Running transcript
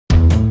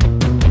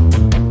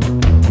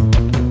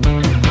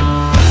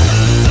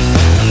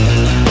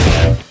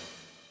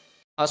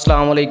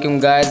अस्सलाम वालेकुम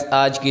गाइस,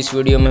 आज की इस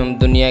वीडियो में हम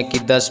दुनिया की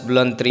 10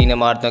 बुलंद तरीन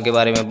इमारतों के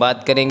बारे में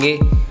बात करेंगे।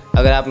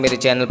 अगर आप मेरे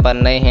चैनल पर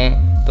नए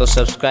हैं तो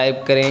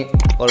सब्सक्राइब करें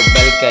और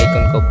बेल के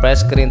आइकन को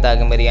प्रेस करें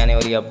ताकि मेरी आने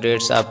वाली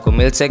अपडेट्स आपको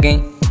मिल सकें।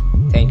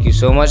 Thank you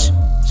so much.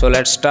 So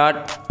let's start.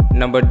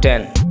 Number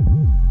 10,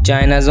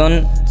 China zone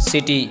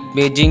city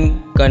Beijing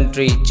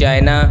country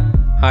China,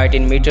 height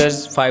in metres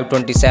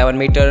 527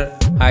 metre,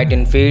 height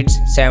in feats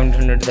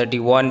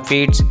 731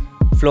 feats,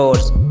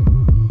 floors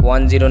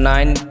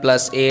 109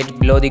 plus 8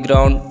 below the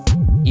ground,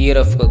 year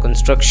of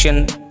construction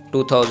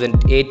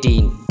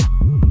 2018.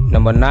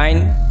 Number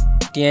 9,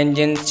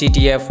 Tianjin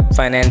CTF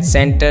Finance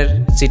Center,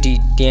 city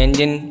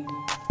Tianjin,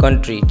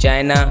 country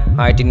China,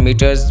 height in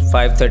meters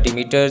 530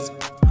 meters,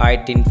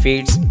 height in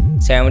feet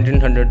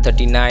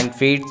 1739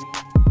 feet,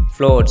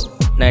 floors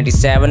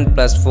 97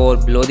 plus 4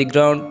 below the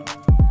ground,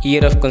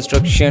 year of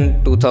construction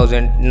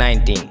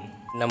 2019.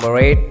 Number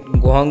 8,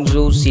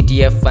 Guangzhou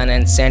CTF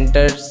Finance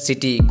Center,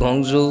 city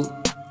Guangzhou,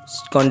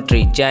 country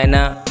China,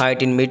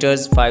 height in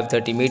meters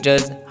 530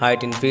 meters,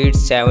 height in feet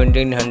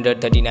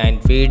 1739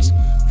 feet,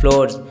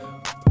 floors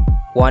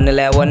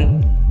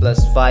 111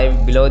 plus 5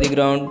 below the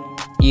ground,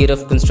 year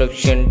of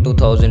construction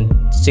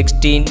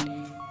 2016.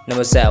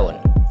 Number 7,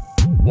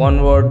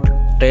 One World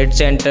Trade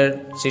Center,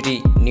 city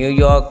New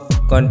York,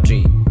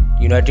 country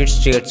United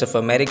States of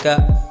America,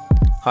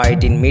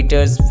 height in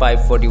meters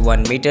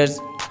 541 meters,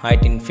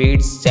 height in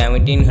feet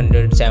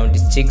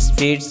 1776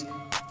 feet,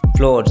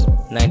 floors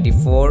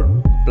 94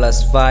 plus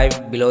 5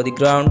 below the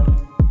ground,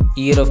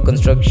 year of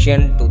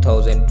construction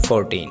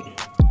 2014.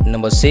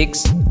 Number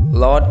 6,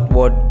 Lotte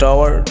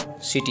Tower,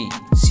 city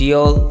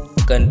Seoul,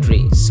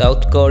 country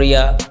South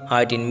Korea,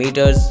 height in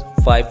meters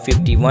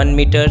 551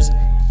 meters,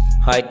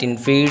 height in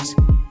feet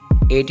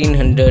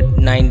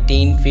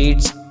 1819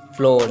 feet,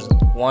 floors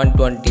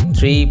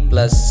 123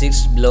 plus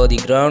 6 below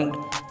the ground,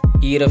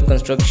 year of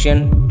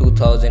construction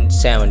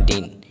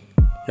 2017.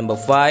 Number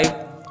 5,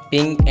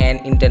 Ping An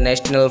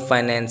International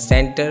Finance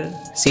Center,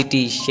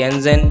 city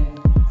Shenzhen,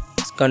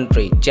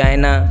 country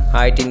China,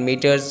 height in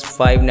meters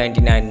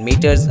 599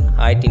 meters,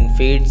 height in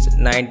feet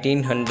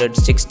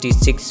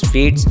 1966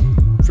 feet,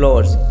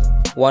 floors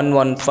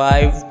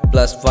 115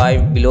 plus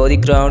 5 below the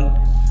ground,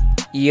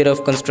 year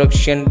of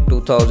construction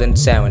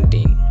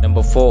 2017.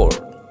 Number 4,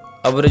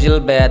 Abraj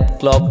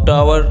Clock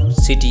Tower,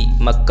 city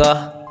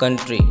Makkah,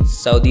 country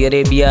Saudi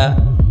Arabia,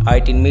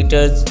 height in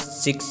meters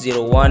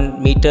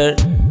 601 meter,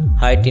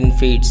 height in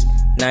feet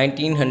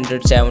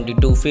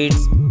 1972 feet,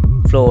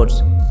 floors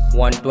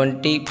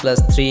 120 plus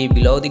 3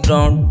 below the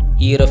ground,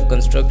 year of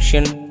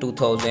construction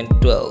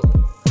 2012.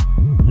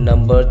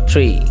 Number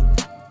 3,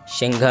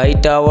 Shanghai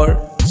Tower,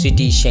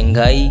 city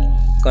Shanghai,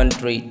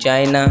 country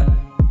China,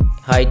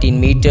 height in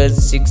meters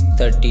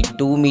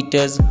 632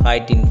 meters,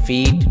 height in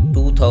feet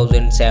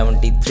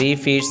 2073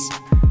 feet,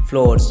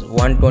 floors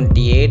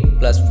 128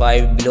 plus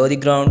 5 below the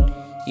ground,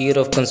 year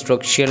of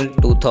construction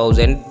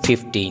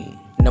 2015.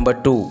 Number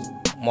 2,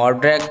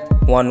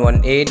 Merdeka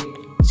 118,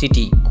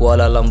 city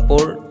Kuala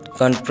Lumpur,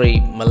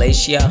 country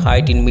Malaysia,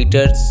 height in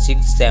meters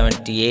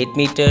 678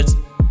 meters,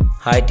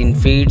 height in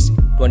feet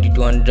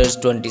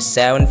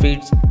 2227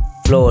 feet,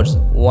 floors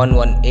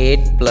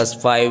 118 plus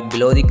 5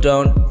 below the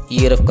ground,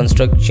 year of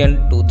construction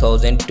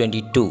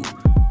 2022.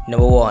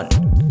 Number 1,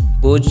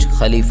 Burj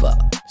Khalifa,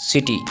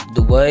 city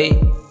Dubai,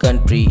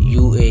 country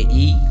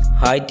UAE,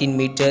 height in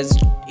meters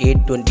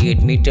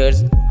 828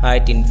 meters,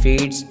 height in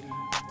feet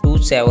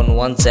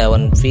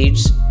 2717 feet,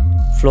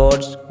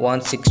 floors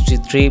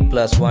 163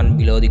 plus 1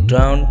 below the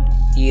ground,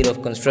 year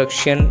of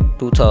construction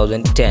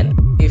 2010.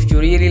 If you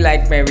really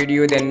like my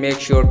video, then make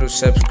sure to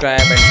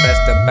subscribe and press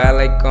the bell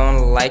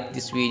icon, like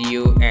this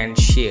video and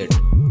share.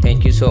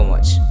 Thank you so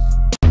much.